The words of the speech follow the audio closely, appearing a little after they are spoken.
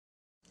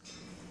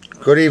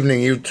Good evening,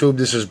 YouTube.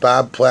 This is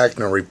Bob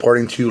Plackner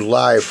reporting to you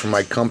live from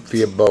my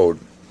comfy abode.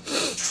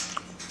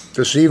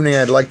 This evening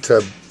I'd like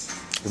to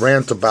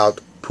rant about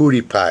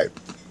Pewdiepie,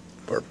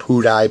 or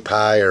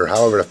Pewdiepie, or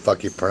however the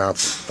fuck you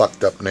pronounce his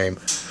fucked up name.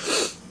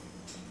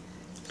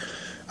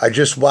 I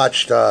just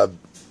watched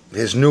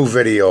his new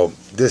video.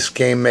 This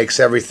game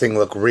makes everything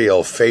look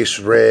real. Face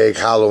rig,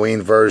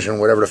 Halloween version,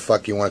 whatever the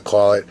fuck you want to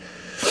call it.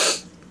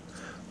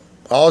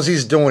 All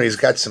he's doing, he's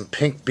got some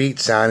pink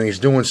beats on and he's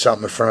doing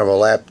something in front of a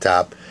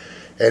laptop.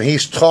 And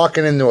he's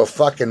talking into a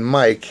fucking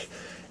mic,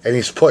 and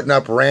he's putting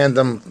up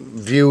random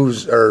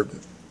views or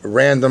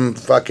random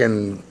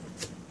fucking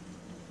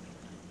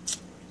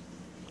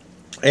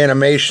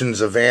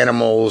animations of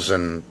animals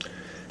and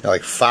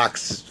like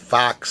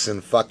fox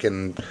and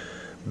fucking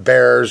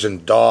bears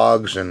and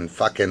dogs and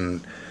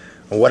fucking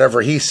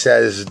whatever he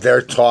says.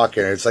 They're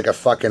talking. It's like a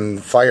fucking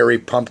fiery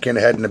pumpkin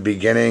head in the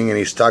beginning, and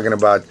he's talking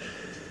about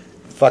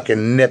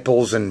fucking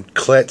nipples and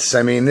clits.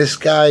 I mean, this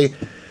guy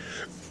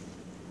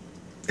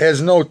has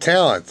no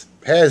talent.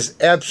 Has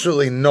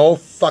absolutely no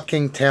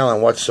fucking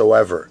talent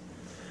whatsoever.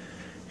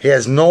 He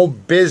has no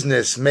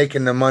business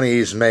making the money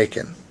he's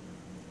making.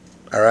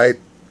 Alright?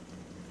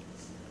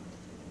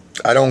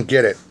 I don't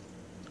get it.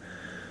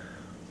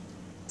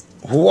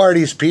 Who are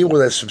these people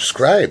that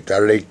subscribed?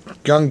 Are they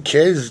young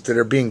kids that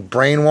are being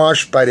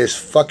brainwashed by this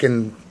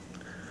fucking...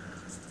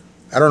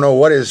 I don't know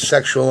what his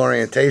sexual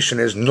orientation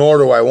is, nor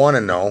do I want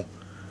to know.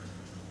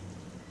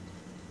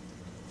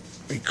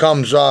 He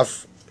comes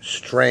off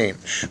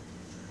strange.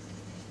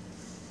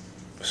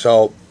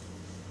 So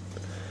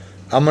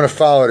I'm gonna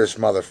follow this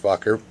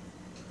motherfucker,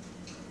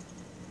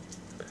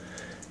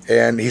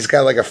 and he's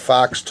got like a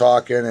fox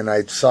talking, and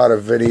I saw the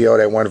video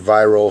that went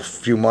viral a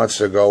few months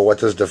ago. What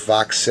does the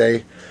fox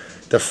say?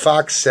 The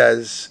fox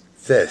says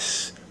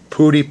this: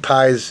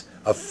 Pewdiepie's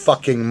a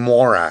fucking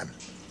moron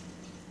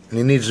and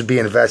he needs to be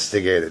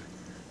investigated.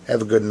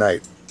 Have a good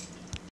night.